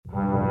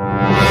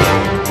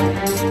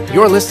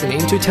You're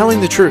listening to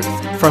Telling the Truth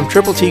from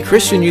Triple T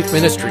Christian Youth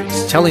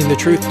Ministries, telling the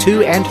truth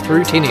to and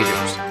through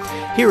teenagers.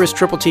 Here is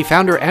Triple T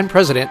founder and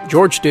president,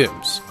 George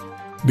Dooms.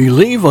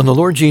 Believe on the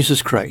Lord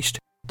Jesus Christ.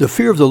 The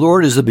fear of the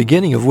Lord is the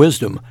beginning of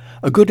wisdom.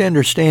 A good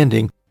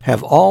understanding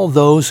have all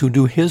those who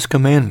do His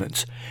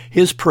commandments.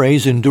 His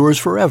praise endures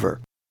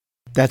forever.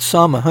 That's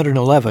Psalm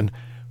 111,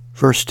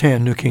 verse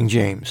 10, New King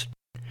James.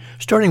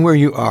 Starting where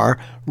you are,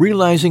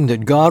 realizing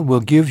that God will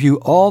give you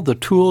all the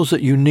tools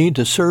that you need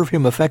to serve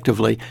Him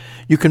effectively,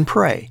 you can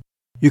pray.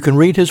 You can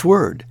read His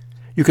Word.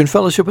 You can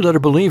fellowship with other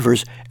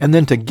believers, and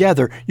then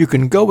together you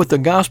can go with the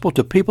gospel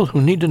to people who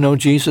need to know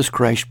Jesus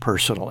Christ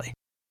personally.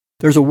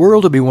 There's a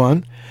world to be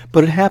won,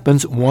 but it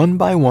happens one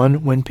by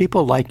one when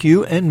people like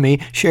you and me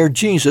share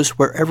Jesus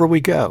wherever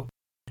we go.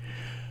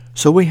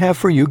 So we have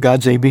for you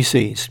God's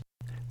ABCs.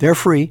 They're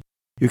free.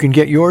 You can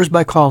get yours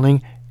by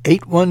calling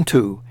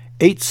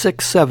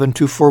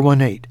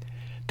 812-867-2418.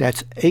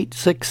 That's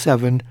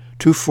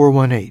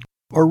 867-2418.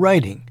 Or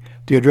writing.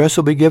 The address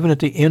will be given at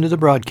the end of the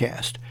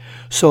broadcast.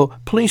 So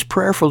please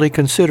prayerfully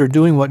consider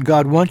doing what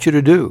God wants you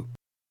to do.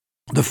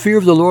 The fear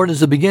of the Lord is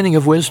the beginning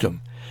of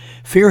wisdom.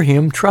 Fear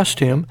Him, trust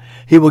Him.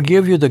 He will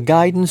give you the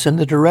guidance and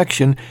the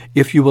direction.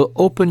 If you will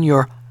open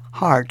your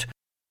heart,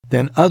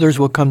 then others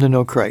will come to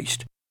know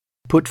Christ.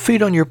 Put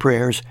feet on your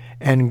prayers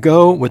and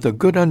go with a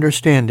good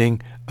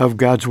understanding of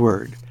God's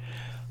Word.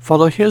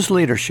 Follow His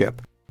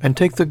leadership and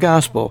take the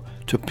gospel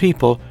to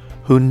people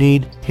who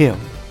need Him.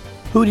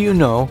 Who do you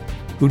know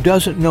who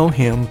doesn't know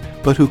Him,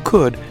 but who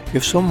could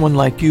if someone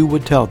like you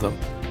would tell them?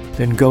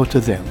 Then go to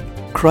them.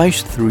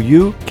 Christ through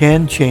you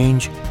can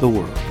change the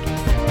world.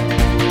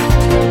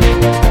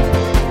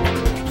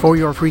 For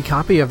your free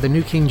copy of the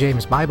New King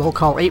James Bible,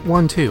 call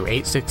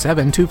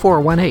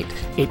 812-867-2418,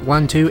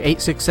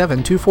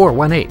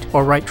 812-867-2418,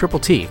 or write Triple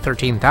T,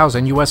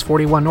 13,000 U.S.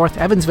 41 North,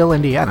 Evansville,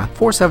 Indiana,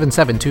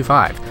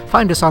 47725.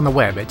 Find us on the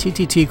web at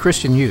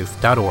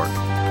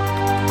tttchristianyouth.org.